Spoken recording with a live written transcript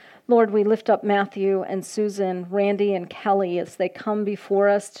Lord, we lift up Matthew and Susan, Randy and Kelly as they come before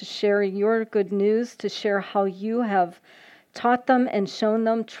us to share your good news, to share how you have taught them and shown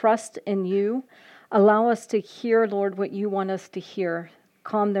them trust in you. Allow us to hear, Lord, what you want us to hear.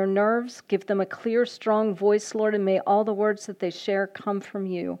 Calm their nerves, give them a clear, strong voice, Lord, and may all the words that they share come from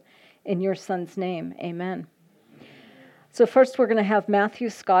you. In your Son's name, amen. So first we're going to have Matthew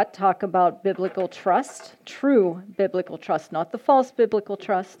Scott talk about biblical trust, true biblical trust, not the false biblical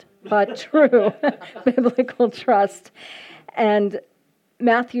trust, but true biblical trust. And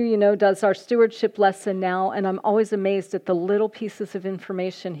Matthew, does our stewardship lesson now, and I'm always amazed at the little pieces of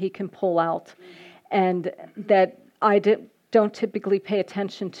information he can pull out and that I don't typically pay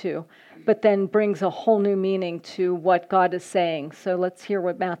attention to, but then brings a whole new meaning to what God is saying. So let's hear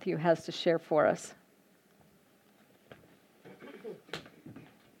what Matthew has to share for us.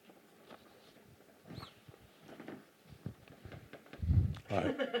 All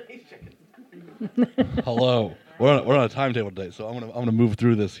right. Hello. We're on a timetable today, so I'm gonna move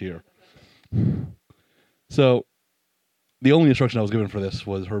through this here. So, the only instruction I was given for this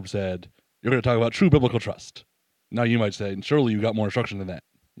was Herb said, "You're going to talk about true biblical trust." Now you might say, "Surely you got more instruction than that."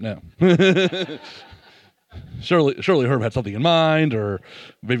 No. Surely Herb had something in mind, or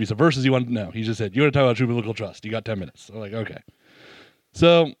maybe some verses you wanted to know. He just said, "You're going to talk about true biblical trust. You got 10 minutes." I'm like, okay.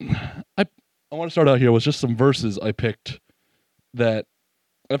 So, I want to start out here with just some verses I picked that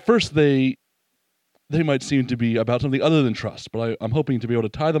at first they might seem to be about something other than trust, but I'm hoping to be able to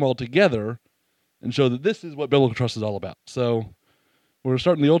tie them all together and show that this is what biblical trust is all about. So we're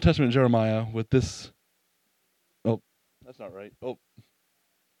starting the Old Testament Jeremiah with this. Oh, that's not right. Oh.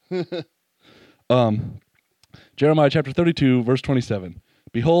 Jeremiah chapter 32, verse 27.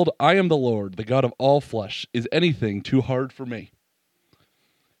 "Behold, I am the Lord, the God of all flesh. Is anything too hard for me?"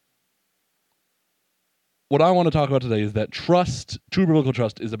 What I want to talk about today is that trust, true biblical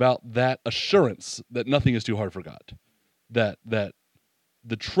trust, is about that assurance that nothing is too hard for God. That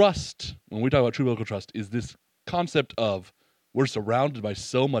the trust, when we talk about true biblical trust, is this concept of we're surrounded by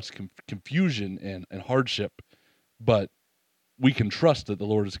so much confusion and hardship, but we can trust that the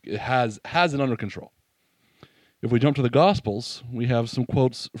Lord has it under control. If we jump to the Gospels, we have some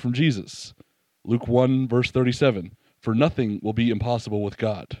quotes from Jesus. Luke 1, verse 37, "For nothing will be impossible with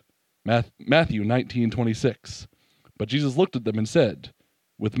God." Matthew 19:26. "But Jesus looked at them and said,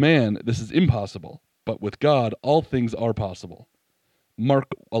 'With man this is impossible, but with God all things are possible.' Mark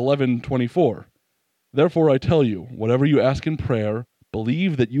 11:24. "Therefore I tell you, whatever you ask in prayer,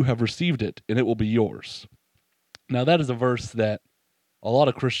 believe that you have received it, and it will be yours." Now that is a verse that a lot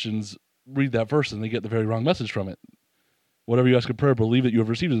of Christians read that verse and they get the very wrong message from it. Whatever you ask in prayer, believe that you have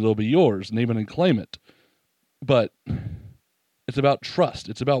received it, it'll be yours. Name it and claim it. But it's about trust.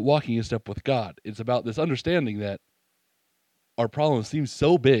 It's about walking a step with God. It's about this understanding that our problem seems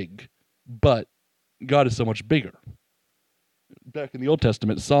so big, but God is so much bigger. Back in the Old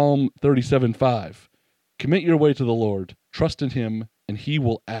Testament, Psalm 37:5, "Commit your way to the Lord, trust in him, and he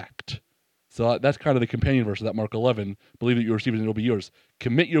will act." So that's kind of the companion verse of that Mark 11, "Believe that you receive it, and it will be yours."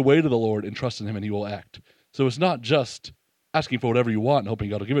 Commit your way to the Lord and trust in him, and he will act. So it's not just asking for whatever you want and hoping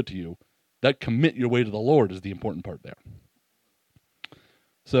God will give it to you. That commit your way to the Lord is the important part there.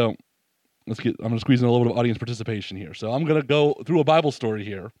 So I'm going to squeeze in a little bit of audience participation here. So I'm going to go through a Bible story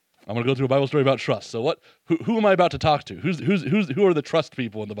here. I'm going to go through a Bible story about trust. So who am I about to talk to? Who are the trust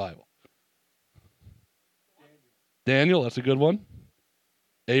people in the Bible? Daniel, that's a good one.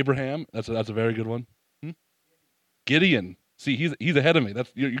 Abraham, that's a very good one. Gideon, see, he's ahead of me.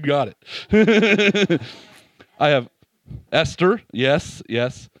 You got it. I have Esther, yes.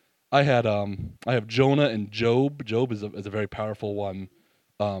 I have Jonah and Job. Job is a very powerful one.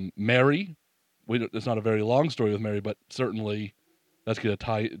 Mary, it's not a very long story with Mary, but certainly that's going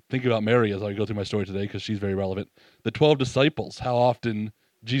to think about Mary as I go through my story today because she's very relevant. The 12 disciples, how often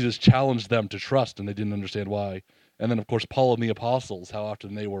Jesus challenged them to trust and they didn't understand why. And then, of course, Paul and the apostles, how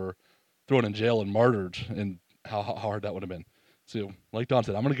often they were thrown in jail and martyred and how hard that would have been. So, like Don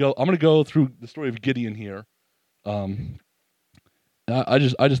said, I'm going to go through the story of Gideon here. I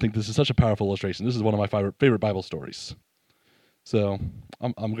just think this is such a powerful illustration. This is one of my favorite Bible stories. So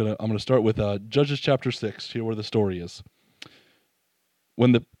I'm gonna start with Judges chapter 6. Here where the story is.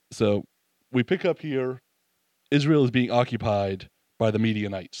 So we pick up here. Israel is being occupied by the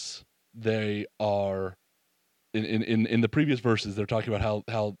Midianites. They are in the previous verses. They're talking about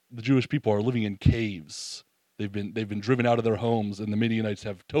how the Jewish people are living in caves. They've been driven out of their homes, and the Midianites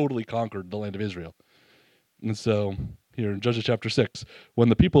have totally conquered the land of Israel. And so here in Judges chapter 6, when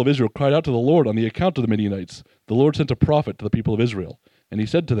the people of Israel cried out to the Lord on the account of the Midianites, the Lord sent a prophet to the people of Israel, and he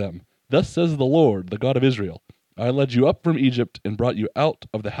said to them, "Thus says the Lord, the God of Israel, I led you up from Egypt and brought you out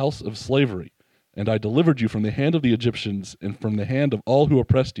of the house of slavery, and I delivered you from the hand of the Egyptians and from the hand of all who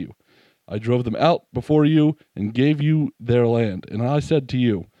oppressed you. I drove them out before you and gave you their land. And I said to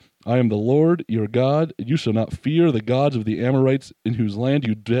you, I am the Lord your God, and you shall not fear the gods of the Amorites in whose land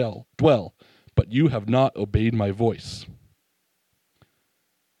you dwell, but you have not obeyed my voice.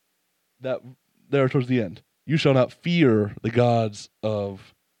 That there towards the end. You shall not fear the gods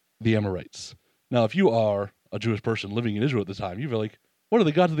of the Amorites. Now, if you are a Jewish person living in Israel at the time, you'd be like, what do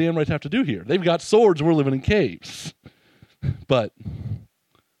the gods of the Amorites have to do here? They've got swords, we're living in caves. But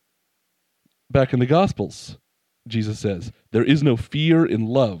back in the Gospels, Jesus says, there is no fear in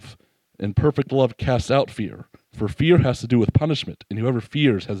love, and perfect love casts out fear. For fear has to do with punishment, and whoever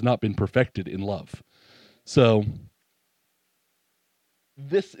fears has not been perfected in love. So,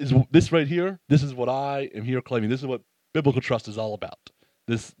 this right here, this is what I am here claiming. This is what biblical trust is all about.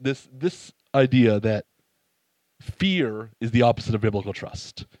 This idea that fear is the opposite of biblical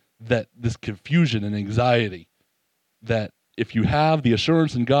trust. That this confusion and anxiety, that if you have the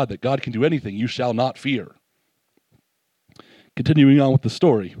assurance in God that God can do anything, you shall not fear. Continuing on with the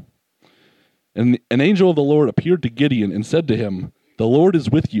story. And an angel of the Lord appeared to Gideon and said to him, the Lord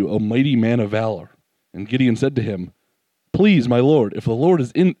is with you, O mighty man of valor. And Gideon said to him, please, my Lord, if the Lord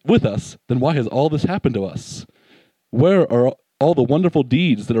is with us, then why has all this happened to us? Where are all the wonderful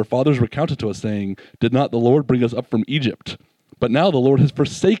deeds that our fathers recounted to us, saying, did not the Lord bring us up from Egypt? But now the Lord has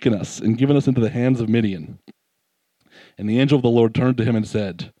forsaken us and given us into the hands of Midian. And the angel of the Lord turned to him and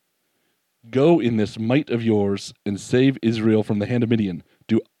said, go in this might of yours and save Israel from the hand of Midian.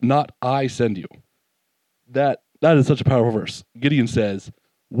 Do not I send you? That is such a powerful verse. Gideon says,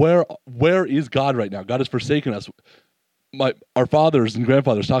 where is God right now? God has forsaken us. Our fathers and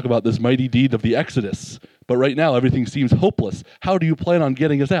grandfathers talk about this mighty deed of the Exodus, but right now everything seems hopeless. How do you plan on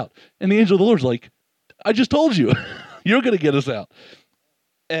getting us out? And the angel of the Lord's like, I just told you, you're going to get us out.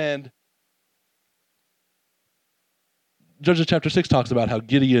 And Judges chapter 6 talks about how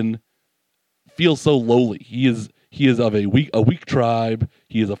Gideon feels so lowly. He is of a weak tribe.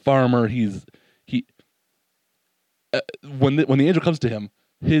 He is a farmer. When the angel comes to him,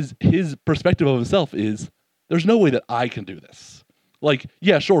 his perspective of himself is, there's no way that I can do this. Like,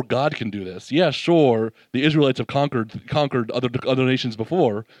 yeah, sure, God can do this. Yeah, sure, the Israelites have conquered other nations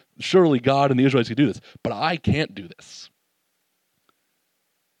before. Surely God and the Israelites can do this, but I can't do this.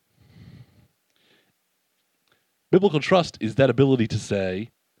 Biblical trust is that ability to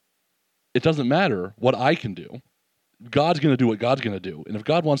say, it doesn't matter what I can do. God's going to do what God's going to do. And if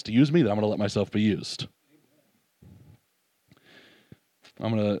God wants to use me, then I'm going to let myself be used.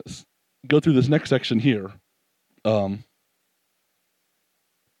 I'm going to go through this next section here.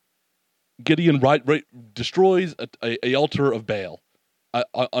 Gideon destroys a altar of Baal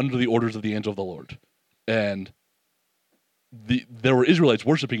under the orders of the angel of the Lord. And there were Israelites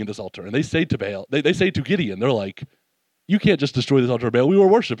worshiping in this altar. And they say to Baal, they say to Gideon, they're like, you can't just destroy this altar of Baal. We were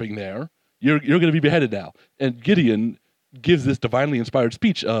worshiping there. You're going to be beheaded now. And Gideon gives this divinely inspired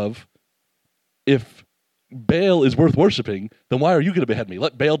speech of, if Baal is worth worshiping, then why are you going to behead me?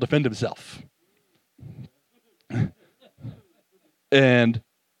 Let Baal defend himself. And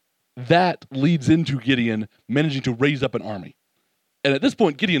that leads into Gideon managing to raise up an army. And at this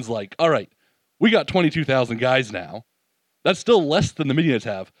point, Gideon's like, all right, we got 22,000 guys now. That's still less than the Midianites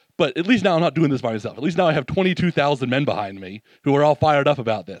have, but at least now I'm not doing this by myself. At least now I have 22,000 men behind me who are all fired up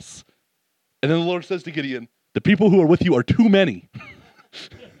about this. And then the Lord says to Gideon, the people who are with you are too many.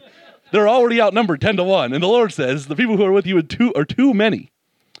 They're already outnumbered 10-1. And the Lord says, the people who are with you are too many.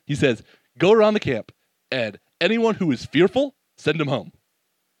 He says, go around the camp, and anyone who is fearful, send them home.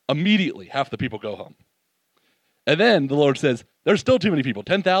 Immediately, half the people go home. And then the Lord says, there's still too many people.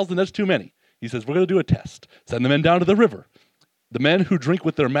 10,000, that's too many. He says, we're going to do a test. Send the men down to the river. The men who drink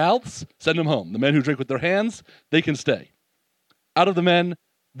with their mouths, send them home. The men who drink with their hands, they can stay. Out of the men,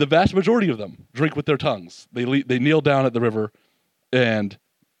 the vast majority of them drink with their tongues. They kneel down at the river, and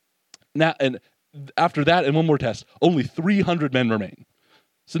after that and one more test, only 300 men remain.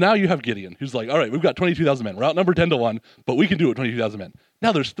 So now you have Gideon, who's like, all right, we've got 22,000 men. We're outnumbered 10-1, but we can do it with 22,000 men.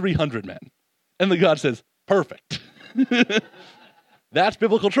 Now there's 300 men. And the God says, perfect. That's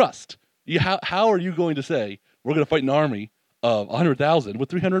biblical trust. How are you going to say, we're going to fight an army of 100,000 with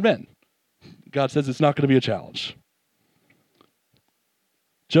 300 men? God says it's not going to be a challenge.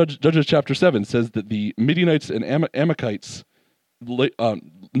 Judges chapter 7 says that the Midianites and Amalekites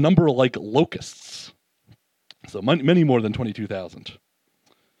number like locusts. So many more than 22,000.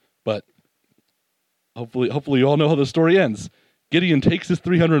 But hopefully you all know how the story ends. Gideon takes his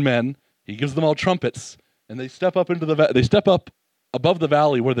 300 men, he gives them all trumpets, and they step up above the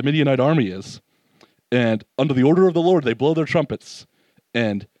valley where the Midianite army is. And under the order of the Lord, they blow their trumpets.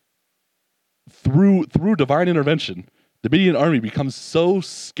 And through divine intervention, the Midian army becomes so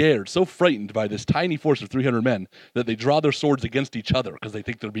scared, so frightened by this tiny force of 300 men that they draw their swords against each other because they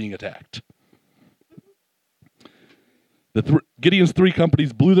think they're being attacked. Gideon's 3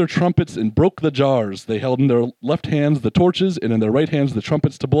 companies blew their trumpets and broke the jars. They held in their left hands the torches and in their right hands the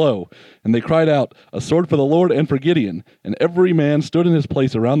trumpets to blow. And they cried out, "A sword for the Lord and for Gideon." And every man stood in his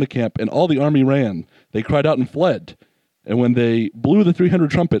place around the camp, and all the army ran. They cried out and fled. And when they blew the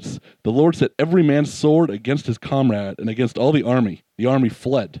 300 trumpets, the Lord set every man's sword against his comrade and against all the army. The army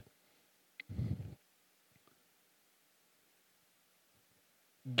fled.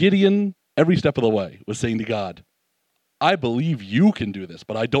 Gideon, every step of the way, was saying to God, I believe you can do this,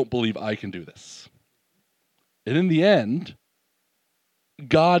 but I don't believe I can do this. And in the end,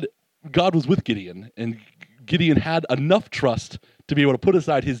 God was with Gideon, and Gideon had enough trust to be able to put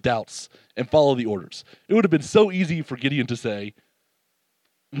aside his doubts and follow the orders. It would have been so easy for Gideon to say,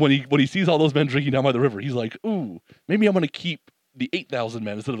 when he sees all those men drinking down by the river, he's like, ooh, maybe I'm going to keep the 8,000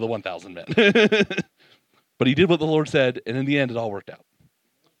 men instead of the 1,000 men. But he did what the Lord said, and in the end, it all worked out.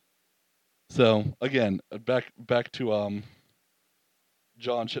 So again, back to 1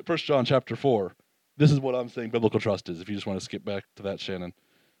 John chapter 4. This is what I'm saying biblical trust is. If you just want to skip back to that, Shannon.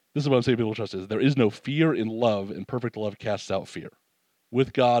 This is what I'm saying biblical trust is. There is no fear in love, and perfect love casts out fear.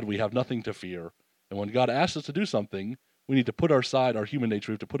 With God, we have nothing to fear. And when God asks us to do something, we need to put aside our human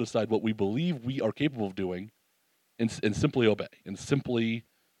nature. We have to put aside what we believe we are capable of doing and simply obey and simply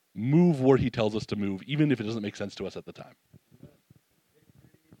move where he tells us to move, even if it doesn't make sense to us at the time.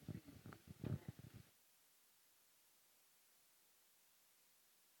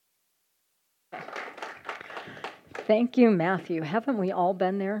 Thank you, Matthew. Haven't we all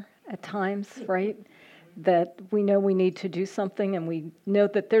been there at times, right? That we know we need to do something and we know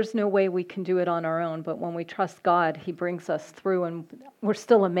that there's no way we can do it on our own, but when we trust God, he brings us through and we're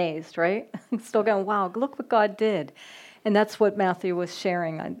still amazed, right? Still going, wow, look what God did. And that's what Matthew was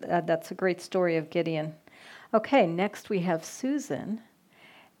sharing. That's a great story of Gideon. Okay, next we have Susan.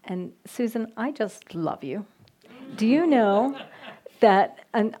 And Susan, I just love you. Do you know that,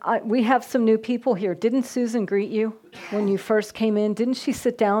 we have some new people here. Didn't Susan greet you when you first came in? Didn't she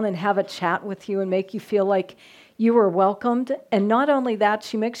sit down and have a chat with you and make you feel like you were welcomed? And not only that,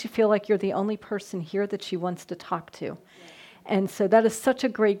 she makes you feel like you're the only person here that she wants to talk to. And so that is such a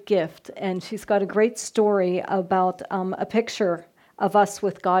great gift. And she's got a great story about a picture of us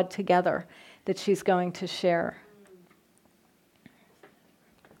with God together that she's going to share.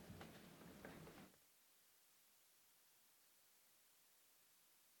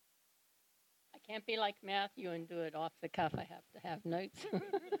 Can't be like Matthew and do it off the cuff. I have to have notes.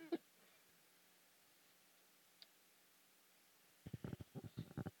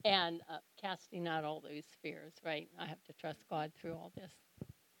 And casting out all those fears, right? I have to trust God through all this.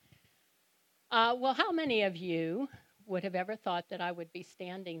 Well, how many of you would have ever thought that I would be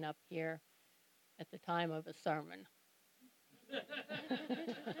standing up here at the time of a sermon?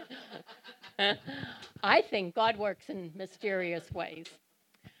 I think God works in mysterious ways.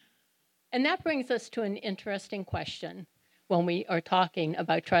 And that brings us to an interesting question when we are talking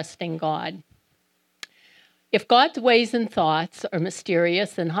about trusting God. If God's ways and thoughts are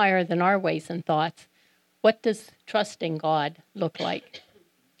mysterious and higher than our ways and thoughts, what does trusting God look like?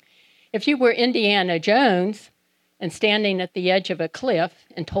 If you were Indiana Jones and standing at the edge of a cliff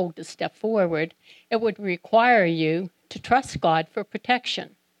and told to step forward, it would require you to trust God for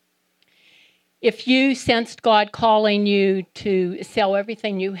protection. If you sensed God calling you to sell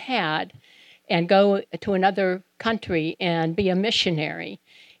everything you had and go to another country and be a missionary,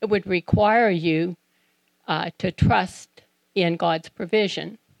 it would require you to trust in God's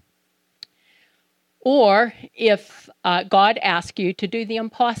provision. Or if God asked you to do the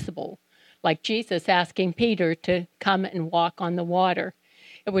impossible, like Jesus asking Peter to come and walk on the water,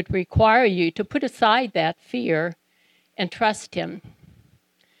 it would require you to put aside that fear and trust him.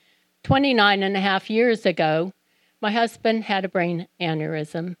 29 and a half years ago, my husband had a brain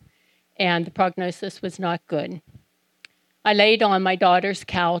aneurysm, and the prognosis was not good. I laid on my daughter's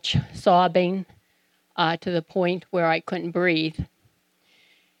couch, sobbing to the point where I couldn't breathe.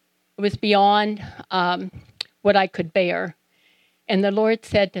 It was beyond what I could bear. And the Lord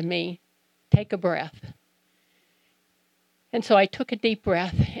said to me, take a breath. And so I took a deep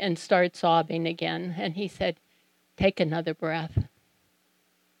breath and started sobbing again. And he said, take another breath.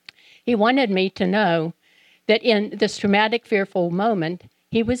 He wanted me to know that in this traumatic, fearful moment,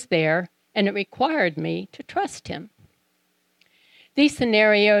 he was there, and it required me to trust him. These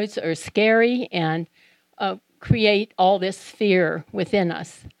scenarios are scary and create all this fear within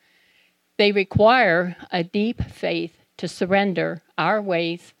us. They require a deep faith to surrender our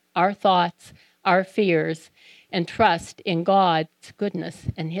ways, our thoughts, our fears, and trust in God's goodness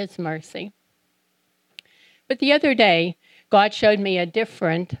and His mercy. But the other day, God showed me a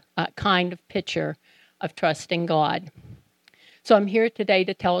different kind of picture of trusting God. So I'm here today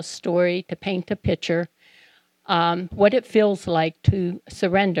to tell a story, to paint a picture, what it feels like to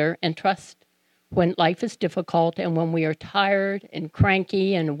surrender and trust when life is difficult and when we are tired and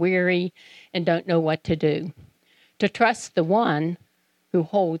cranky and weary and don't know what to do. To trust the one who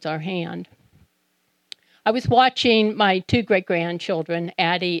holds our hand. I was watching my 2 great-grandchildren.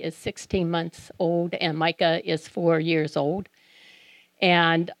 Addie is 16 months old and Micah is 4 years old.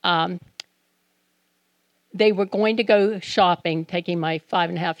 And they were going to go shopping, taking my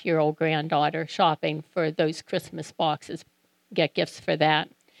 5.5-year-old granddaughter shopping for those Christmas boxes, get gifts for that.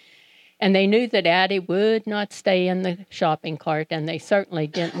 And they knew that Addie would not stay in the shopping cart, and they certainly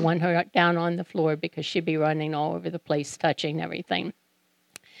didn't want her down on the floor because she'd be running all over the place, touching everything.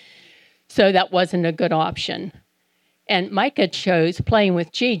 So that wasn't a good option. And Micah chose playing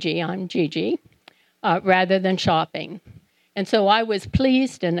with Gigi, I'm Gigi, rather than shopping. And so I was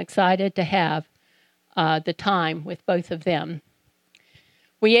pleased and excited to have the time with both of them.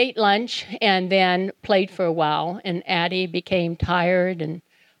 We ate lunch and then played for a while, and Addie became tired and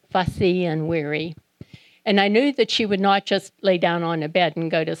fussy and weary. And I knew that she would not just lay down on a bed and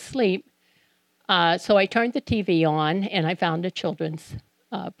go to sleep. So I turned the TV on and I found a children's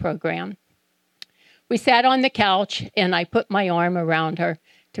program. We sat on the couch and I put my arm around her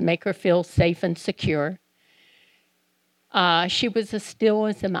to make her feel safe and secure. She was as still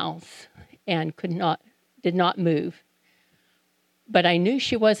as a mouse and did not move. But I knew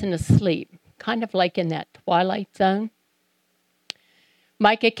she wasn't asleep, kind of like in that twilight zone.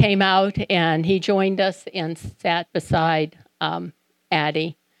 Micah came out and he joined us and sat beside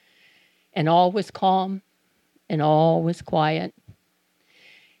Addie. And all was calm and all was quiet.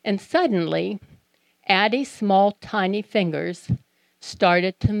 And suddenly, Addie's small, tiny fingers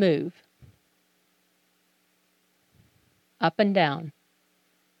started to move up and down,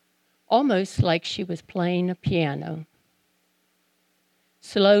 almost like she was playing a piano.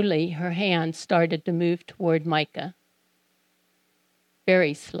 Slowly, her hand started to move toward Micah.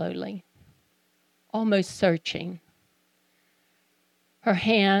 Very slowly, almost searching. Her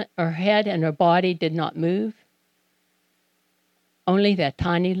head and her body did not move. Only that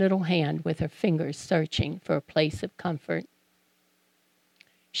tiny little hand with her fingers searching for a place of comfort.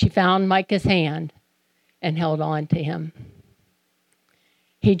 She found Micah's hand and held on to him.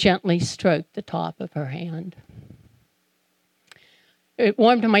 He gently stroked the top of her hand. It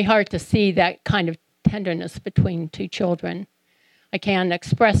warmed my heart to see that kind of tenderness between two children. I can't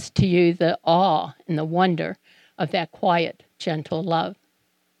express to you the awe and the wonder of that quiet, gentle love.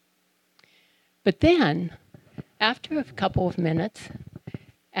 But then, after a couple of minutes,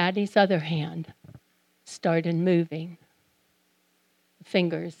 Addie's other hand started moving, the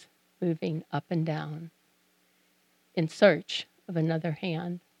fingers moving up and down, in search of another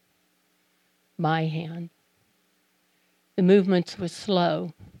hand, my hand. The movements were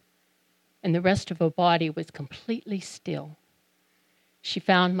slow, and the rest of her body was completely still. She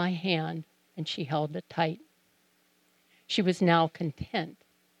found my hand, and she held it tight. She was now content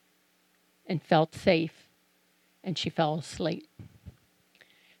and felt safe, and she fell asleep.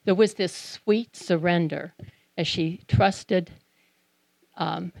 There was this sweet surrender as she trusted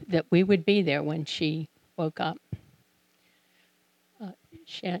that we would be there when she woke up.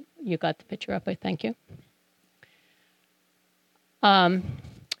 Shan, you got the picture up, I thank you.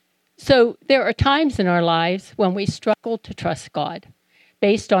 So there are times in our lives when we struggle to trust God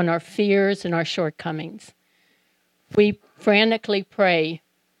based on our fears and our shortcomings. We frantically pray,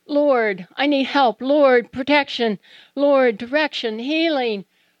 Lord, I need help. Lord, protection. Lord, direction, healing,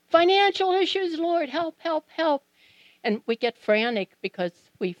 financial issues. Lord, help, help, help. And we get frantic because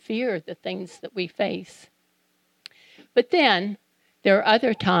we fear the things that we face. But then there are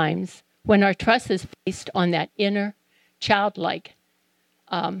other times when our trust is based on that inner childlike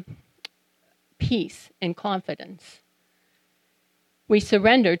peace and confidence. We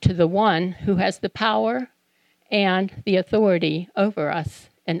surrender to the one who has the power and the authority over us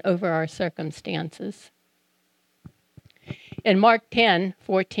and over our circumstances. In Mark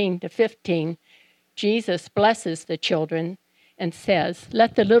 10:14-15, Jesus blesses the children and says,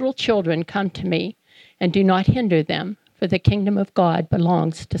 "Let the little children come to me, and do not hinder them, for the kingdom of God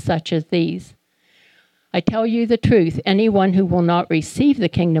belongs to such as these. I tell you the truth, anyone who will not receive the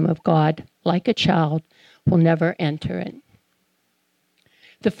kingdom of God like a child will never enter it."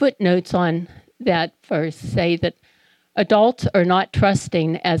 The footnotes on that verse say that Adults are not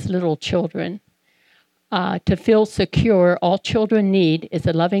trusting as little children. To feel secure, all children need is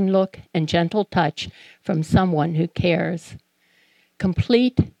a loving look and gentle touch from someone who cares.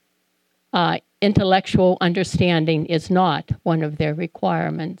 Complete intellectual understanding is not one of their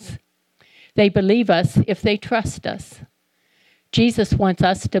requirements. They believe us if they trust us. Jesus wants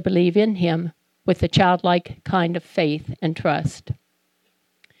us to believe in him with a childlike kind of faith and trust.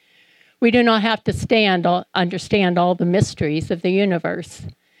 We do not have to understand all the mysteries of the universe.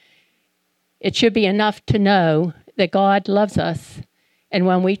 It should be enough to know that God loves us, and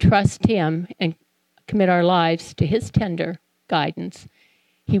when we trust him and commit our lives to his tender guidance,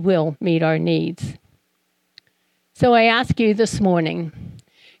 he will meet our needs. So I ask you this morning,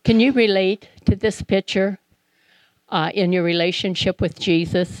 can you relate to this picture in your relationship with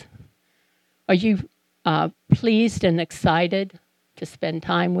Jesus? Are you pleased and excited to spend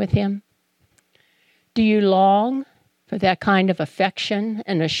time with him? Do you long for that kind of affection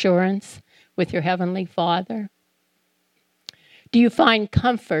and assurance with your Heavenly Father? Do you find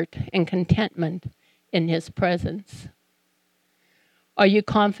comfort and contentment in his presence? Are you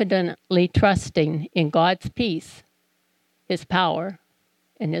confidently trusting in God's peace, his power,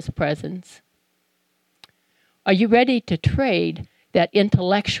 and his presence? Are you ready to trade that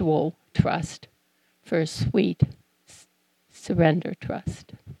intellectual trust for a sweet surrender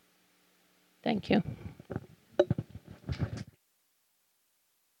trust? Thank you. Good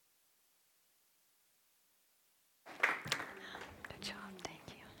job, thank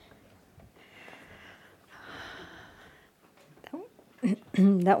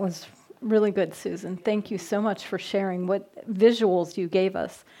you. That was really good, Susan. Thank you so much for sharing what visuals you gave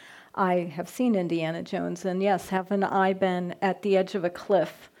us. I have seen Indiana Jones, and yes, haven't I been at the edge of a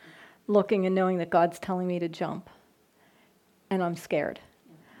cliff looking and knowing that God's telling me to jump, and I'm scared.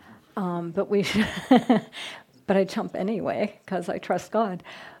 But I jump anyway because I trust God.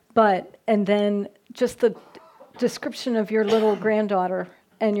 And then just the description of your little granddaughter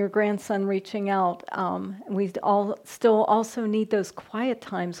and your grandson reaching out. We all still also need those quiet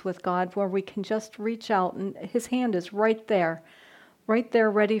times with God where we can just reach out and his hand is right there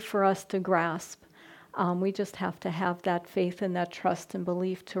ready for us to grasp. We just have to have that faith and that trust and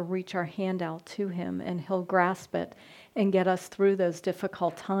belief to reach our hand out to him, and he'll grasp it and get us through those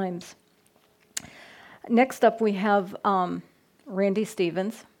difficult times. Next up, we have Randy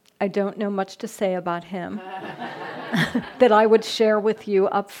Stevens. I don't know much to say about him that I would share with you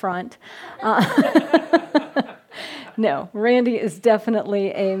up front. No, Randy is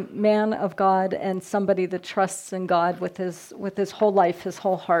definitely a man of God and somebody that trusts in God with his whole life, his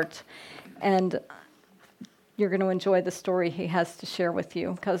whole heart. And you're going to enjoy the story he has to share with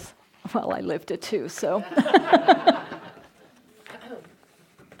you because, well, I lived it too, so.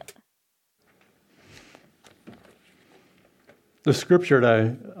 The scripture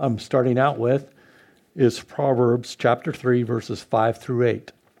that I'm starting out with is Proverbs chapter 3, verses 5 through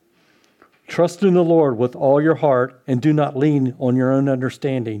 8. Trust in the Lord with all your heart and do not lean on your own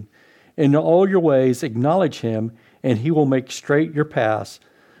understanding. In all your ways acknowledge him, and he will make straight your paths.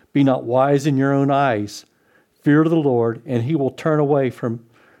 Be not wise in your own eyes. Fear the Lord, and he will turn away from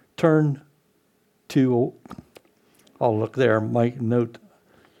evil.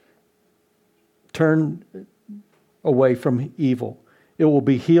 It will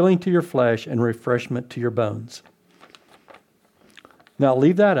be healing to your flesh and refreshment to your bones. Now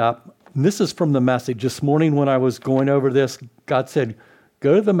leave that up. And this is from the Message. This morning when I was going over this, God said,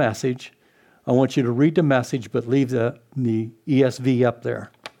 go to the Message. I want you to read the Message, but leave the ESV up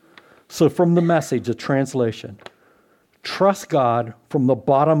there. So from the Message, a translation. Trust God from the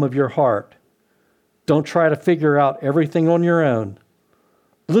bottom of your heart. Don't try to figure out everything on your own.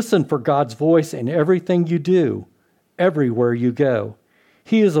 Listen for God's voice in everything you do, everywhere you go.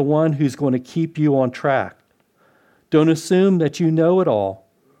 He is the one who's going to keep you on track. Don't assume that you know it all.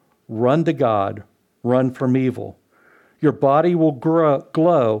 Run to God. Run from evil. Your body will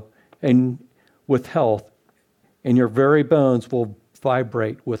glow and with health, and your very bones will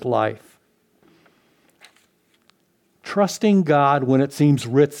vibrate with life. Trusting God when it seems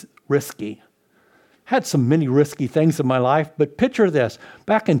risky. Had some many risky things in my life, but picture this.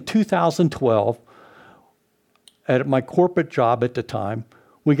 Back in 2012, at my corporate job at the time,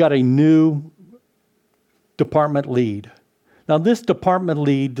 we got a new department lead. Now, this department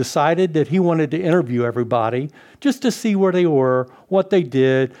lead decided that he wanted to interview everybody just to see where they were, what they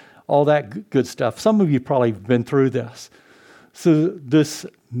did, all that good stuff. Some of you probably have been through this. So this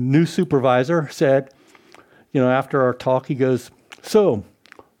new supervisor said, after our talk, he goes, so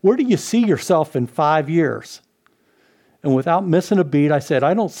where do you see yourself in 5 years? And without missing a beat, I said,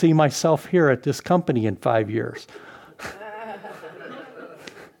 I don't see myself here at this company in 5 years.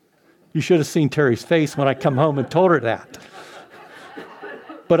 You should have seen Terry's face when I come home and told her that.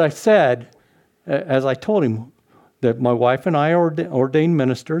 But I said, as I told him, that my wife and I are ordained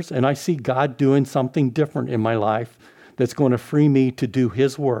ministers, and I see God doing something different in my life that's going to free me to do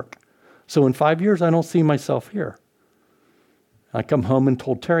his work. So in 5 years, I don't see myself here. I come home and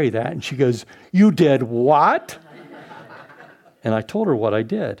told Terry that, and she goes, "You did what?" And I told her what I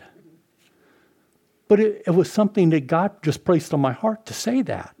did. But it was something that God just placed on my heart to say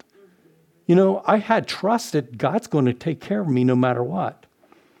that. You know, I had trust that God's going to take care of me no matter what.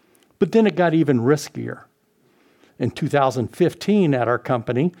 But then it got even riskier. In 2015 at our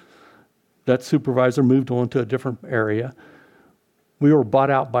company, that supervisor moved on to a different area. We were bought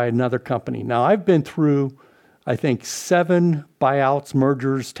out by another company. Now, I've been through, I think, 7 buyouts,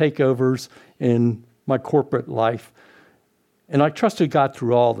 mergers, takeovers in my corporate life. And I trusted God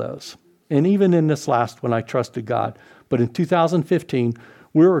through all those. And even in this last one, I trusted God. But in 2015,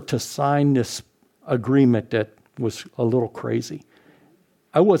 we were to sign this agreement that was a little crazy.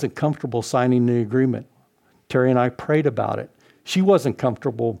 I wasn't comfortable signing the agreement. Terry and I prayed about it. She wasn't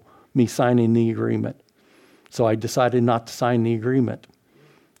comfortable me signing the agreement. So I decided not to sign the agreement,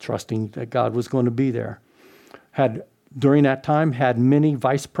 trusting that God was going to be there. During that time, had many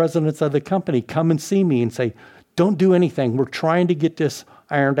vice presidents of the company come and see me and say, "Don't do anything. We're trying to get this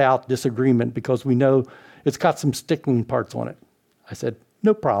ironed out, this agreement, because we know it's got some sticking parts on it." I said,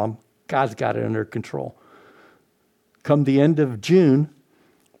 "No problem. God's got it under control." Come the end of June,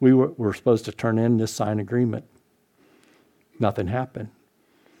 we were supposed to turn in this signed agreement. Nothing happened.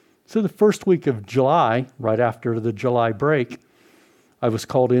 So the first week of July, right after the July break, I was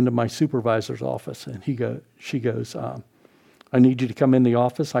called into my supervisor's office, and she goes, "I need you to come in the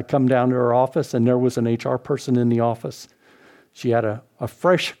office." I come down to her office, and there was an HR person in the office. She had a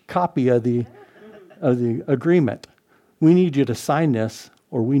fresh copy of the agreement. "We need you to sign this,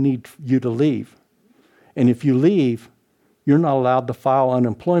 or we need you to leave. And if you leave, you're not allowed to file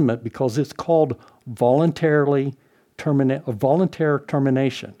unemployment because it's called voluntary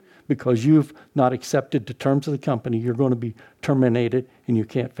termination. Because you've not accepted the terms of the company, you're going to be terminated, and you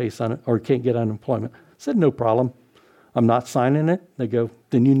can't can't get unemployment." I said, "No problem. I'm not signing it." They go,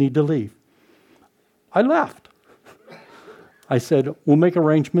 "Then you need to leave." I left. I said, "We'll make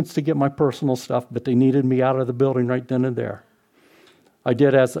arrangements to get my personal stuff," but they needed me out of the building right then and there. I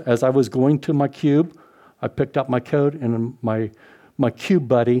did as I was going to my cube, I picked up my coat, and my cube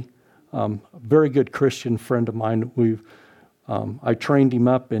buddy, very good Christian friend of mine, I trained him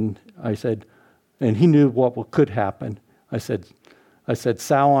up, and I said, and he knew what could happen. I said,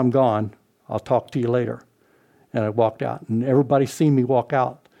 "Sal, I'm gone. I'll talk to you later." And I walked out, and everybody seen me walk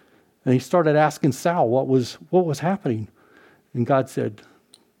out. And he started asking Sal what was happening. And God said,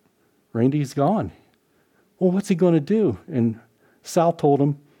 "Randy's gone." "Well, what's he going to do?" And Sal told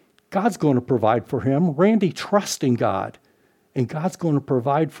him, God's going to provide for him. Randy trusts in God, and God's going to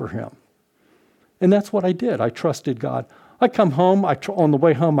provide for him. And that's what I did. I trusted God. I come home. On the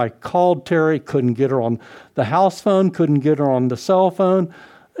way home, I called Terry, couldn't get her on the house phone, couldn't get her on the cell phone.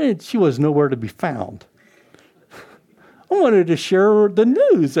 She was nowhere to be found. I wanted to share the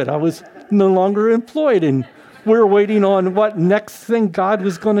news that I was no longer employed, and we were waiting on what next thing God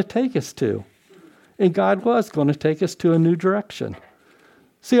was going to take us to. And God was going to take us to a new direction.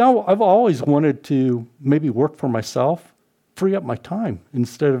 See, I've always wanted to maybe work for myself, free up my time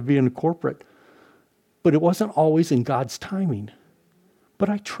instead of being corporate. But it wasn't always in God's timing. But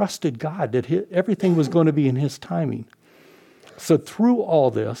I trusted God that everything was going to be in his timing. So through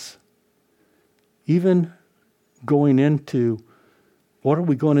all this, even going into what are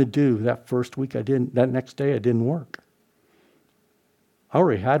we going to do that first week, that next day I didn't work. I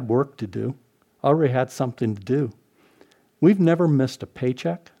already had work to do. I already had something to do. We've never missed a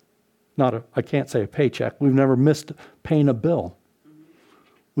paycheck. I can't say a paycheck. We've never missed paying a bill.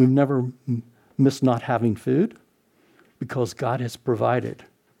 We've never missed not having food because God has provided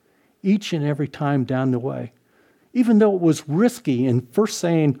each and every time down the way. Even though it was risky and first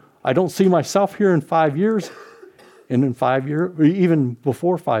saying, "I don't see myself here in 5 years," and in 5 years, or even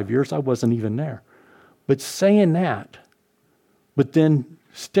before 5 years, I wasn't even there. But saying that, but then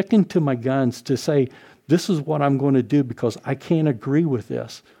sticking to my guns to say, this is what I'm going to do because I can't agree with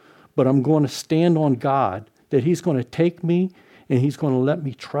this, but I'm going to stand on God, that he's going to take me and he's going to let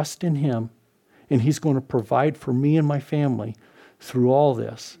me trust in him, and he's going to provide for me and my family through all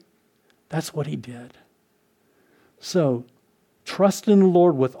this. That's what he did. So trust in the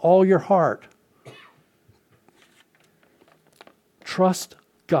Lord with all your heart. Trust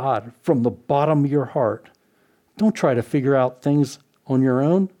God from the bottom of your heart. Don't try to figure out things on your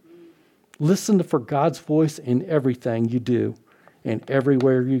own. Listen for God's voice in everything you do, and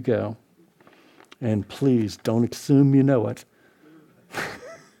everywhere you go. And please don't assume you know it.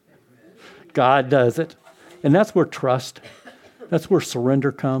 God does it. And that's where trust, that's where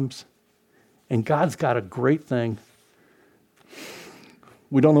surrender comes. And God's got a great thing.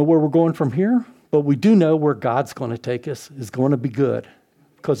 We don't know where we're going from here, but we do know where God's going to take us is going to be good,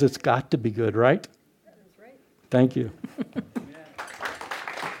 because it's got to be good, right? That is right. Thank you.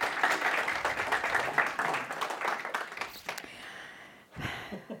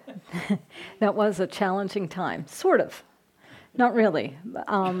 That was a challenging time, sort of. Not really.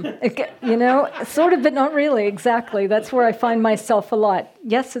 Sort of, but not really, exactly. That's where I find myself a lot.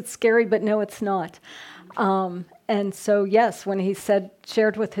 Yes, it's scary, but no, it's not. And so, yes, when he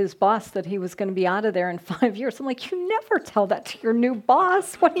shared with his boss that he was going to be out of there in 5 years, I'm like, you never tell that to your new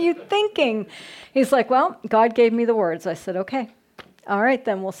boss. What are you thinking? He's like, well, God gave me the words. I said, okay. All right,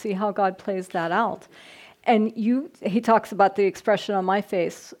 then we'll see how God plays that out. And he talks about the expression on my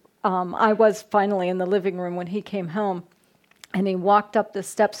face. I was finally in the living room when he came home, and he walked up the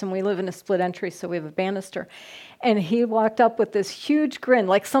steps, and we live in a split entry, so we have a banister. And he walked up with this huge grin,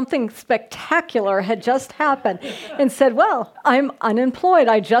 like something spectacular had just happened, and said, well, I'm unemployed.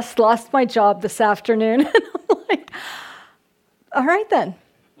 I just lost my job this afternoon. And I'm like, all right then.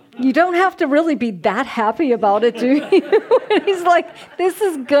 You don't have to really be that happy about it, do you? And he's like, this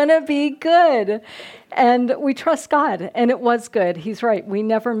is going to be good. And we trust God, and it was good. He's right. We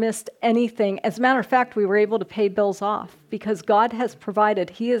never missed anything. As a matter of fact, we were able to pay bills off because God has provided.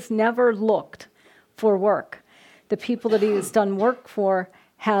 He has never looked for work. The people that he has done work for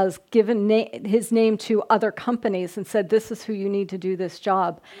has given his name to other companies and said, this is who you need to do this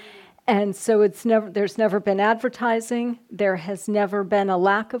job. And so there's never been advertising. There has never been a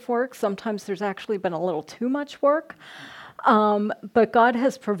lack of work. Sometimes there's actually been a little too much work. But God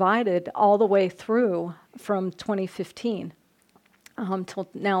has provided all the way through from 2015 till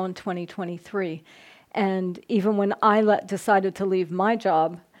now in 2023. And even when I decided to leave my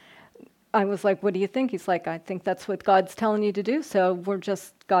job, I was like, what do you think? He's like, I think that's what God's telling you to do. So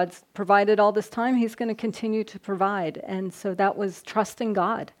God's provided all this time. He's going to continue to provide. And so that was trusting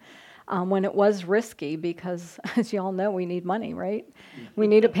God. When it was risky, because as you all know, we need money, right? We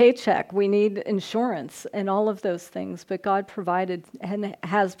need a paycheck, we need insurance, and all of those things. But God provided and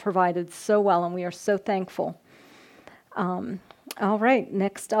has provided so well, and we are so thankful. All right,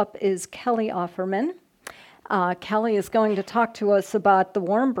 next up is Kelly Offerman. Kelly is going to talk to us about the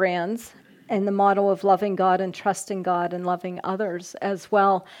Wurmbrands and the motto of loving God and trusting God and loving others as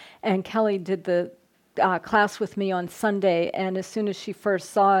well. And Kelly did the class with me on Sunday, and as soon as she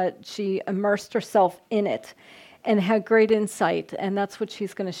first saw it, she immersed herself in it and had great insight, and that's what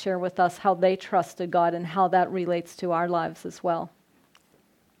she's going to share with us, how they trusted God and how that relates to our lives as well.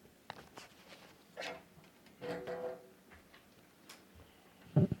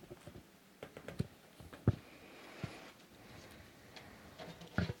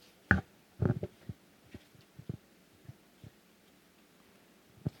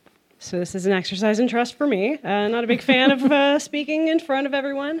 So this is an exercise in trust for me. Not a big fan of speaking in front of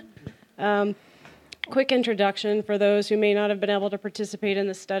everyone. Quick introduction for those who may not have been able to participate in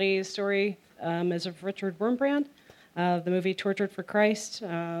the story is of Richard Wurmbrand. The movie Tortured for Christ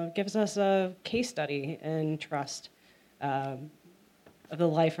gives us a case study in trust of the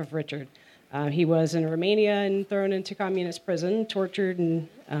life of Richard. He was in Romania and thrown into communist prison, tortured, and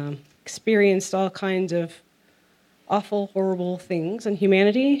experienced all kinds of awful, horrible things in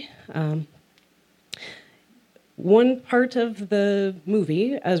humanity. One part of the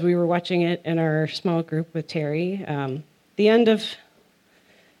movie, as we were watching it in our small group with Terry, the end of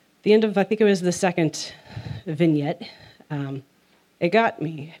I think it was the second vignette, it got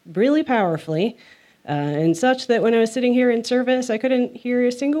me really powerfully, and such that when I was sitting here in service, I couldn't hear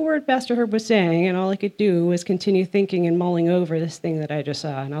a single word Pastor Herb was saying, and all I could do was continue thinking and mulling over this thing that I just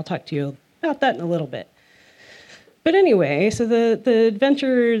saw, and I'll talk to you about that in a little bit. But anyway, so the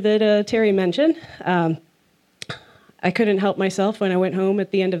adventure that Terry mentioned, I couldn't help myself when I went home at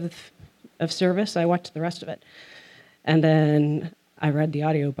the end of service. I watched the rest of it. And then I listened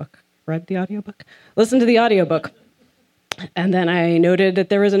to the audiobook. And then I noted that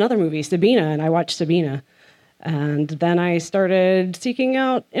there was another movie, Sabina, and I watched Sabina. And then I started seeking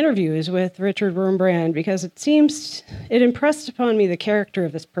out interviews with Richard Wurmbrand because it impressed upon me the character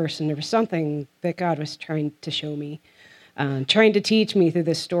of this person. There was something that God was trying to show me, trying to teach me through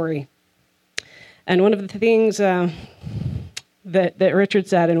this story. And one of the things that Richard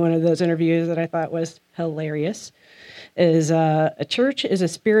said in one of those interviews that I thought was hilarious is a church is a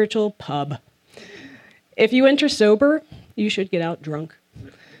spiritual pub. If you enter sober, you should get out drunk.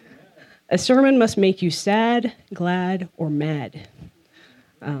 A sermon must make you sad, glad, or mad.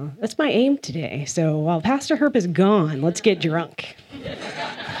 That's my aim today. So while Pastor Herb is gone, let's get drunk.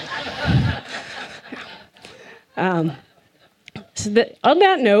 On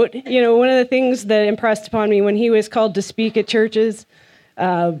that note, one of the things that impressed upon me when he was called to speak at churches,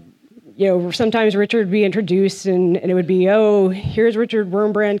 sometimes Richard would be introduced and it would be, oh, here's Richard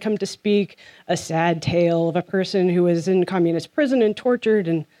Wurmbrand come to speak, a sad tale of a person who was in communist prison and tortured.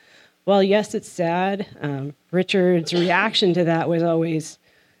 And while, yes, it's sad, Richard's reaction to that was always,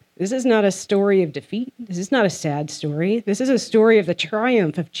 this is not a story of defeat. This is not a sad story. This is a story of the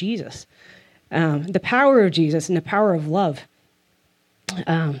triumph of Jesus, the power of Jesus and the power of love.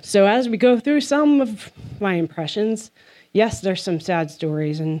 So as we go through some of my impressions, yes, there's some sad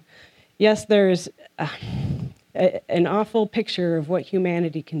stories, and yes, there's an awful picture of what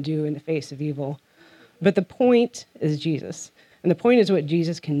humanity can do in the face of evil. But the point is Jesus, and the point is what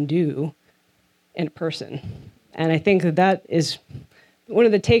Jesus can do in a person. And I think that is one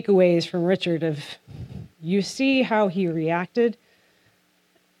of the takeaways from Richard of, you see how he reacted,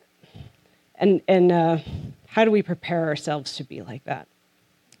 and how do we prepare ourselves to be like that?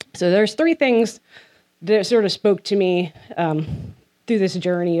 So there's three things that sort of spoke to me through this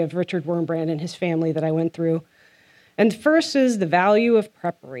journey of Richard Wurmbrand and his family that I went through. And the first is the value of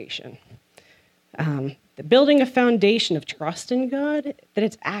preparation. The building a foundation of trust in God, that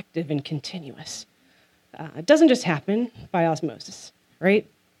it's active and continuous. It doesn't just happen by osmosis, right?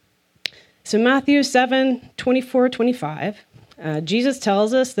 So Matthew 7:24-25, Jesus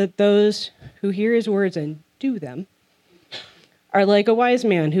tells us that those who hear his words and do them are like a wise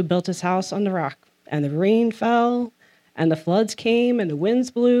man who built his house on the rock, and the rain fell, and the floods came, and the winds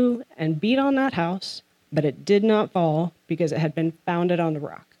blew and beat on that house, but it did not fall because it had been founded on the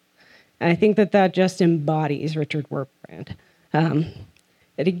rock. And I think that just embodies Richard Wurmbrand.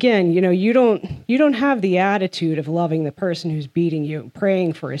 That again, you don't have the attitude of loving the person who's beating you,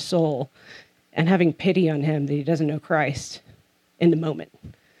 praying for his soul, and having pity on him that he doesn't know Christ in the moment,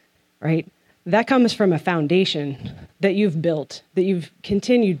 right? That comes from a foundation that you've built, that you've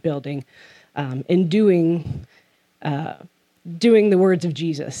continued building, in doing the words of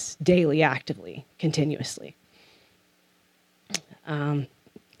Jesus daily, actively, continuously.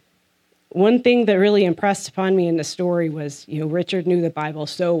 One thing that really impressed upon me in the story was, Richard knew the Bible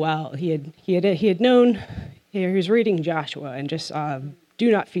so well. He had known, he was reading Joshua and just do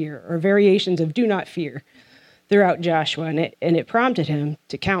not fear, or variations of do not fear throughout Joshua, and it prompted him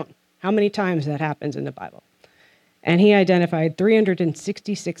to count how many times that happens in the Bible. And he identified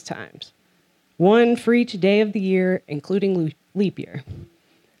 366 times, one for each day of the year, including leap year.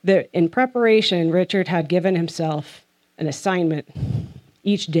 In preparation, Richard had given himself an assignment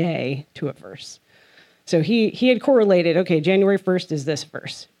each day to a verse. So he had correlated, okay, January 1st is this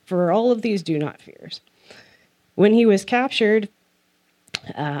verse, for all of these do not fears. When he was captured,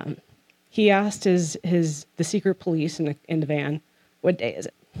 he asked the secret police in the van, what day is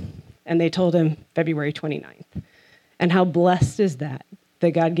it? And they told him February 29th. And how blessed is that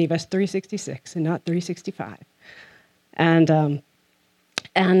God gave us 366 and not 365. And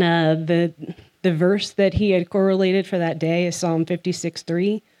the verse that he had correlated for that day is Psalm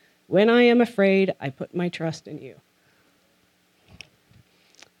 56:3. When I am afraid, I put my trust in you.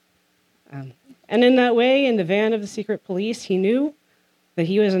 And in that way, in the van of the secret police, he knew that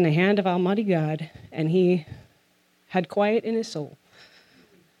he was in the hand of Almighty God, and he had quiet in his soul.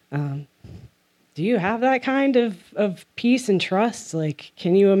 Do you have that kind of peace and trust? Like,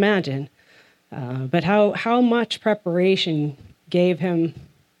 can you imagine? But how much preparation gave him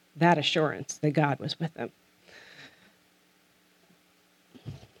that assurance that God was with him?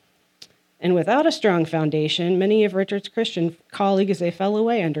 And without a strong foundation, many of Richard's Christian colleagues, they fell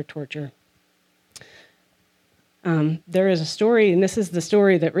away under torture. There is a story, and this is the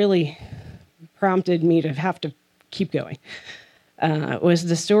story that really prompted me to have to keep going. Was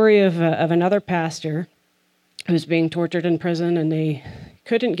the story of another pastor who was being tortured in prison, and they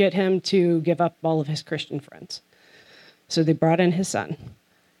couldn't get him to give up all of his Christian friends. So they brought in his son,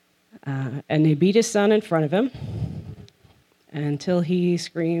 and they beat his son in front of him until he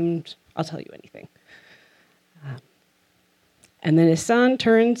screamed, "I'll tell you anything." And then his son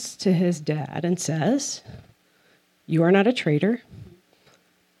turns to his dad and says, "You are not a traitor.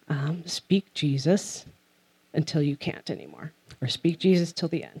 Speak Jesus until you can't anymore, or speak Jesus till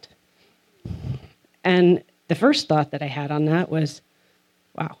the end." And the first thought that I had on that was,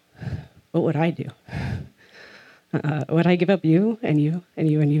 wow, what would I do? Would I give up you and you and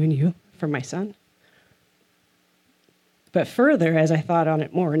you and you and you for my son? But further, as I thought on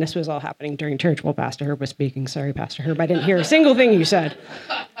it more, and this was all happening during church while Pastor Herb was speaking. Sorry, Pastor Herb, I didn't hear a single thing you said.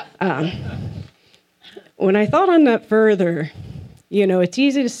 When I thought on that further, It's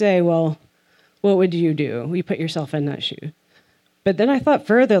easy to say, well, what would you do? You put yourself in that shoe. But then I thought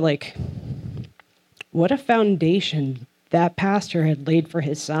further, like, what a foundation that pastor had laid for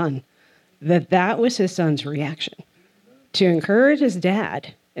his son, that was his son's reaction, to encourage his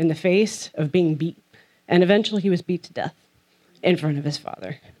dad in the face of being beat. And eventually he was beat to death in front of his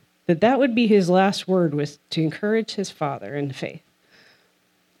father. That would be his last word, was to encourage his father in the faith.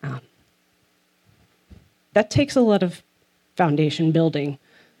 That takes a lot of foundation building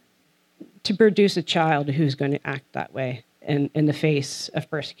to produce a child who's going to act that way in the face of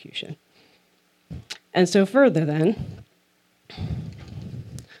persecution. And so further then,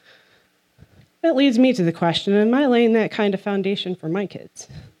 that leads me to the question, am I laying that kind of foundation for my kids?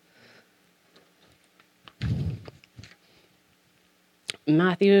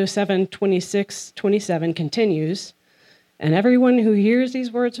 Matthew 7:26-27 continues, and everyone who hears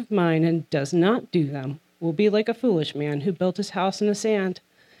these words of mine and does not do them will be like a foolish man who built his house in the sand.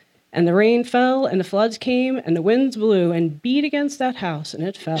 And the rain fell, and the floods came, and the winds blew and beat against that house, and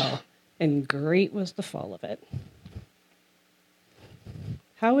it fell, and great was the fall of it.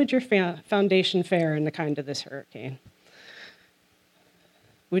 How would your foundation fare in the kind of this hurricane?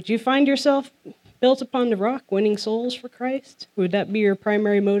 Would you find yourself built upon the rock, winning souls for Christ? Would that be your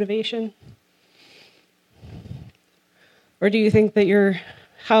primary motivation? Or do you think that your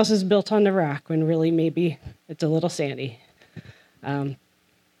house is built on the rock when really maybe it's a little sandy?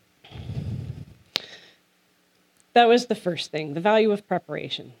 That was the first thing, the value of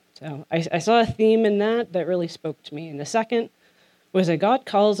preparation. So I saw a theme in that really spoke to me. And the second was that God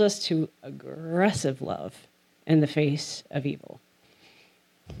calls us to aggressive love in the face of evil.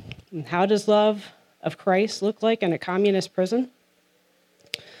 And how does love of Christ look like in a communist prison?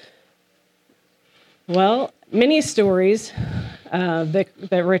 Well, many stories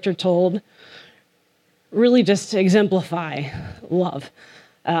that Richard told really just exemplify love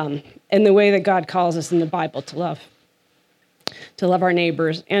in the way that God calls us in the Bible to love our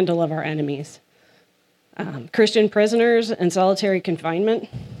neighbors and to love our enemies. Christian prisoners in solitary confinement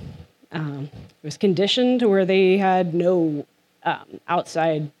was conditioned to where they had no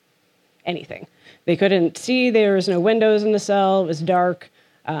outside anything. They couldn't see, there was no windows in the cell, it was dark.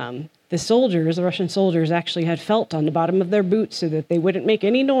 The Russian soldiers actually had felt on the bottom of their boots so that they wouldn't make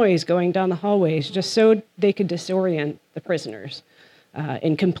any noise going down the hallways, just so they could disorient the prisoners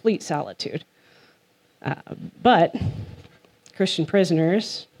in complete solitude. But Christian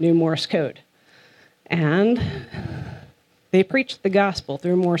prisoners knew Morse code, and they preached the gospel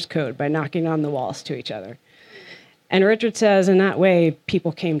through Morse code by knocking on the walls to each other. And Richard says in that way,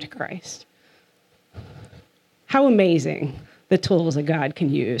 people came to Christ. How amazing the tools that God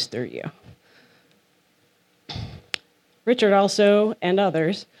can use through you. Richard also, and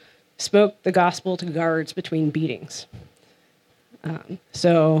others, spoke the gospel to guards between beatings.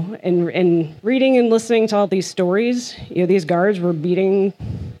 So in reading and listening to all these stories, these guards were beating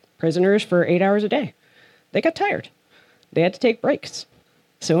prisoners for 8 hours a day. They got tired. They had to take breaks.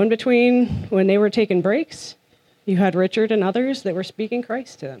 So in between, when they were taking breaks, you had Richard and others that were speaking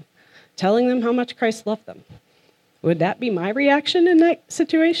Christ to them, telling them how much Christ loved them. Would that be my reaction in that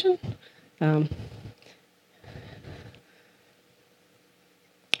situation?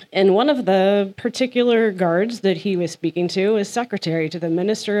 And one of the particular guards that he was speaking to was secretary to the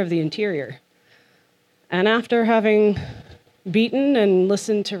Minister of the Interior. And after having beaten and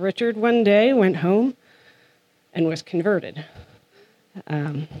listened to Richard one day, went home and was converted.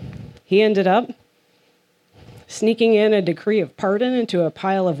 He ended up sneaking in a decree of pardon into a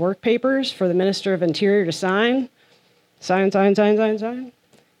pile of work papers for the Minister of Interior to sign,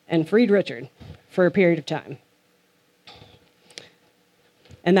 and freed Richard for a period of time.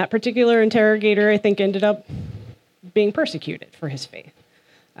 And that particular interrogator, I think, ended up being persecuted for his faith.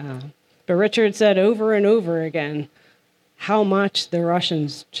 But Richard said over and over again how much the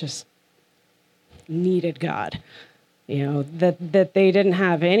Russians just needed God. That they didn't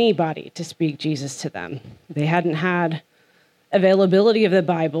have anybody to speak Jesus to them. They hadn't had availability of the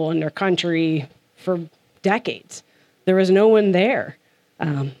Bible in their country for decades. There was no one there.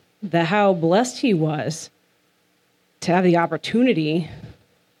 How blessed he was to have the opportunity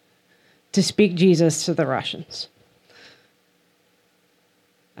to speak Jesus to the Russians.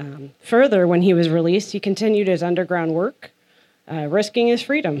 Further, when he was released, he continued his underground work, risking his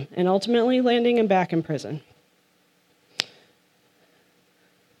freedom and ultimately landing him back in prison.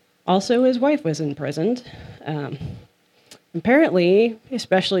 Also, his wife was imprisoned. Apparently,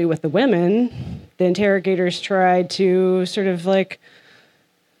 especially with the women, the interrogators tried to sort of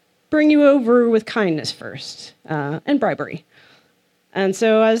bring you over with kindness first and bribery. And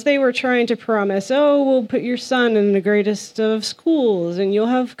so as they were trying to promise, oh, we'll put your son in the greatest of schools and you'll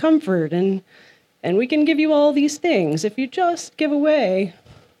have comfort and we can give you all these things if you just give away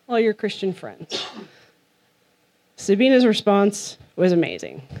all your Christian friends. Sabina's response was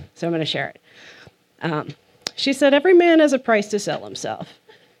amazing, so I'm going to share it. She said, every man has a price to sell himself.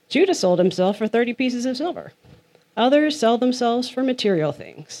 Judas sold himself for 30 pieces of silver. Others sell themselves for material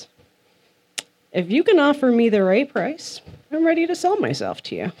things. If you can offer me the right price, I'm ready to sell myself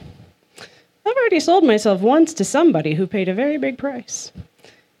to you. I've already sold myself once to somebody who paid a very big price.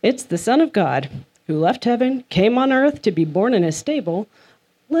 It's the Son of God, who left heaven, came on earth to be born in a stable,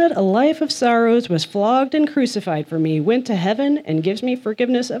 led a life of sorrows, was flogged and crucified for me, went to heaven and gives me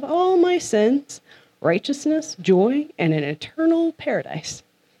forgiveness of all my sins, righteousness, joy, and an eternal paradise.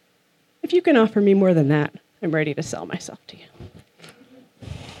 If you can offer me more than that, I'm ready to sell myself to you.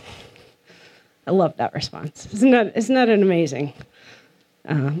 I love that response. Isn't that an amazing?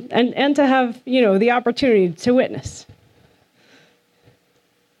 And to have, the opportunity to witness.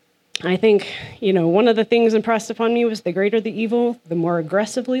 I think, one of the things impressed upon me was the greater the evil, the more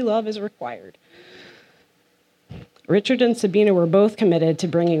aggressively love is required. Richard and Sabina were both committed to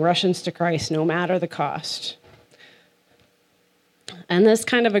bringing Russians to Christ, no matter the cost. And this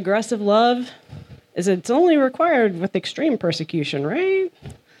kind of aggressive love it's only required with extreme persecution, right?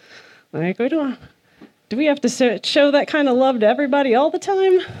 Like, do we have to show that kind of love to everybody all the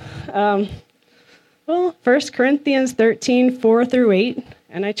time? Well, 1 Corinthians 13, 4 through 8,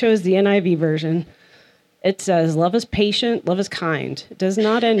 and I chose the NIV version. It says, love is patient, love is kind. It does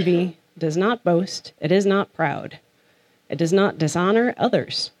not envy, does not boast, it is not proud. It does not dishonor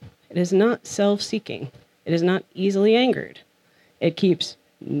others. It is not self-seeking. It is not easily angered. It keeps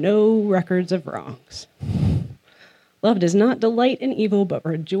no records of wrongs. Love does not delight in evil, but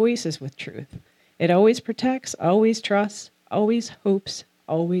rejoices with truth. It always protects, always trusts, always hopes,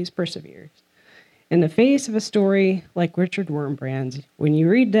 always perseveres. In the face of a story like Richard Wurmbrand's, when you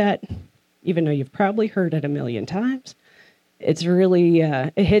read that, even though you've probably heard it a million times, it's really,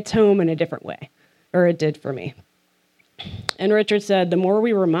 it hits home in a different way, or it did for me. And Richard said, the more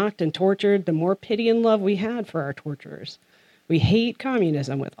we were mocked and tortured, the more pity and love we had for our torturers. We hate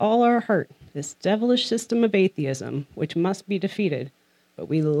communism with all our heart, this devilish system of atheism, which must be defeated. But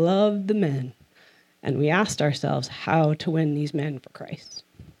we loved the men, and we asked ourselves how to win these men for Christ.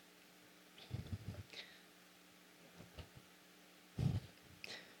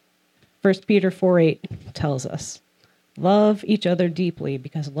 First Peter 4:8 tells us, love each other deeply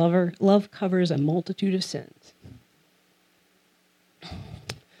because love covers a multitude of sins.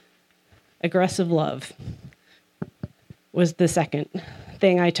 Aggressive love was the second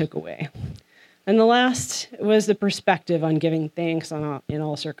thing I took away. And the last was the perspective on giving thanks in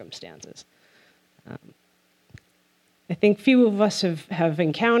all circumstances. I think few of us have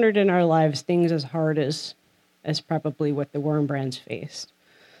encountered in our lives things as hard as probably what the Wurmbrands faced.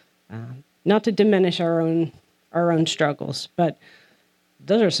 Not to diminish our own struggles, but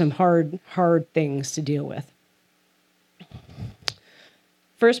those are some hard things to deal with.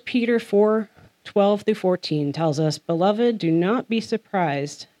 1 Peter 4:12 through 14 tells us, beloved, do not be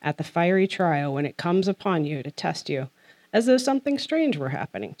surprised at the fiery trial when it comes upon you to test you, as though something strange were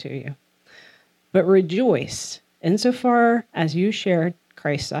happening to you. But rejoice insofar as you share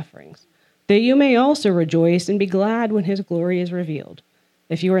Christ's sufferings, that you may also rejoice and be glad when his glory is revealed.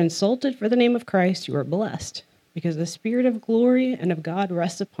 If you are insulted for the name of Christ, you are blessed, because the Spirit of glory and of God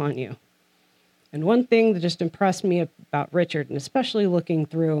rests upon you. And one thing that just impressed me about Richard, and especially looking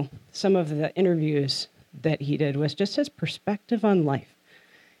through some of the interviews that he did, was just his perspective on life.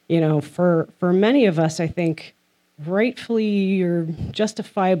 For many of us, I think, rightfully or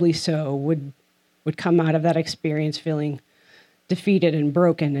justifiably so, would come out of that experience feeling defeated and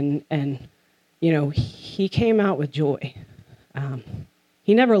broken. And he came out with joy.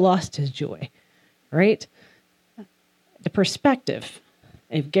 He never lost his joy, right? The perspective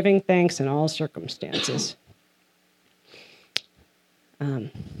of giving thanks in all circumstances.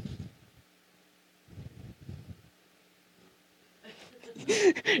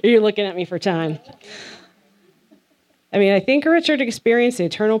 You're looking at me for time. I think Richard experienced the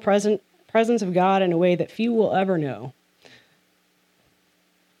eternal presence of God in a way that few will ever know.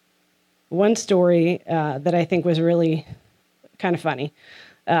 One story that I think was really kind of funny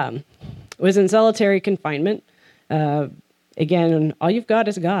was in solitary confinement. Again, all you've got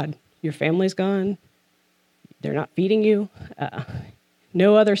is God. Your family's gone. They're not feeding you.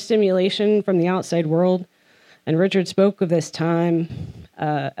 No other stimulation from the outside world. And Richard spoke of this time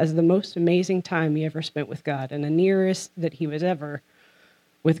as the most amazing time he ever spent with God and the nearest that he was ever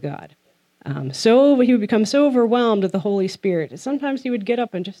with God. So he would become so overwhelmed with the Holy Spirit that sometimes he would get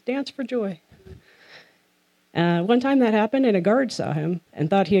up and just dance for joy. One time that happened, and a guard saw him and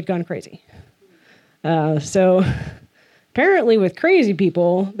thought he had gone crazy. So apparently with crazy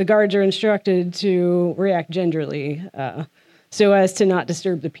people, the guards are instructed to react gingerly so as to not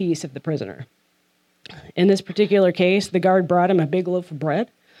disturb the peace of the prisoner. In this particular case, the guard brought him a big loaf of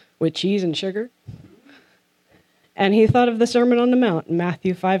bread with cheese and sugar. And he thought of the Sermon on the Mount in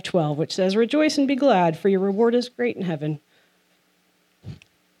Matthew 5:12, which says, "Rejoice and be glad, for your reward is great in heaven."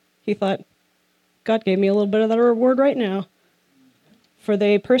 He thought, God gave me a little bit of that reward right now. For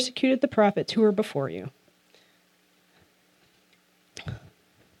they persecuted the prophets who were before you.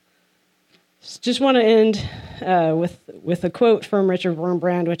 Just want to end with a quote from Richard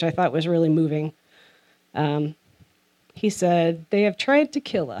Wurmbrand, which I thought was really moving. He said, "They have tried to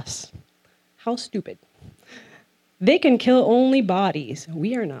kill us. How stupid. They can kill only bodies.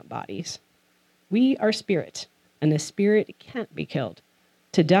 We are not bodies. We are spirit, and the spirit can't be killed.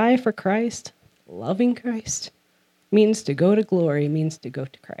 To die for Christ, loving Christ, means to go to glory, means to go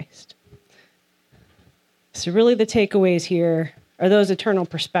to Christ." So really the takeaways here are those eternal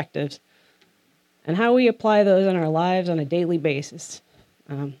perspectives and how we apply those in our lives on a daily basis.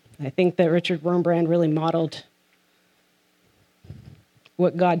 I think that Richard Wurmbrand really modeled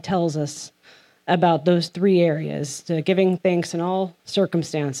what God tells us about those three areas: to giving thanks in all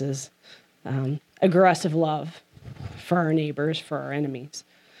circumstances, aggressive love for our neighbors, for our enemies,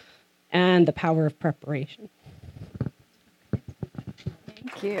 and the power of preparation.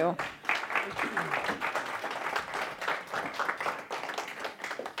 Thank you.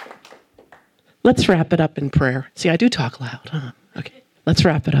 Let's wrap it up in prayer. See, I do talk loud, huh? Okay, let's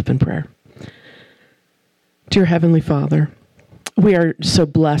wrap it up in prayer. Dear Heavenly Father, we are so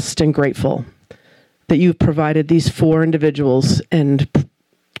blessed and grateful that you've provided these four individuals and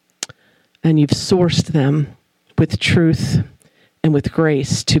you've sourced them with truth and with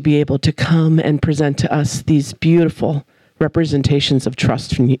grace to be able to come and present to us these beautiful representations of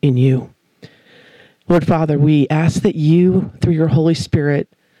trust in you. Lord Father, we ask that you, through your Holy Spirit,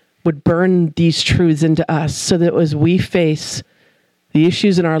 would burn these truths into us so that as we face the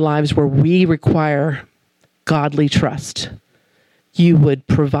issues in our lives where we require godly trust, you would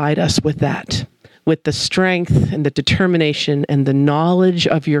provide us with that, with the strength and the determination and the knowledge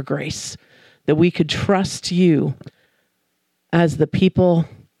of your grace, that we could trust you as the people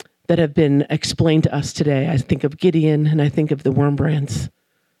that have been explained to us today. I think of Gideon and I think of the Wurmbrands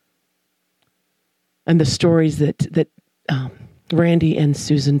and the stories that Randy and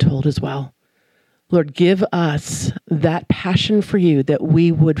Susan told as well. Lord, give us that passion for you, that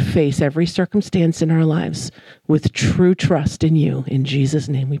we would face every circumstance in our lives with true trust in you. In Jesus'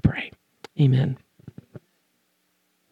 name we pray. Amen.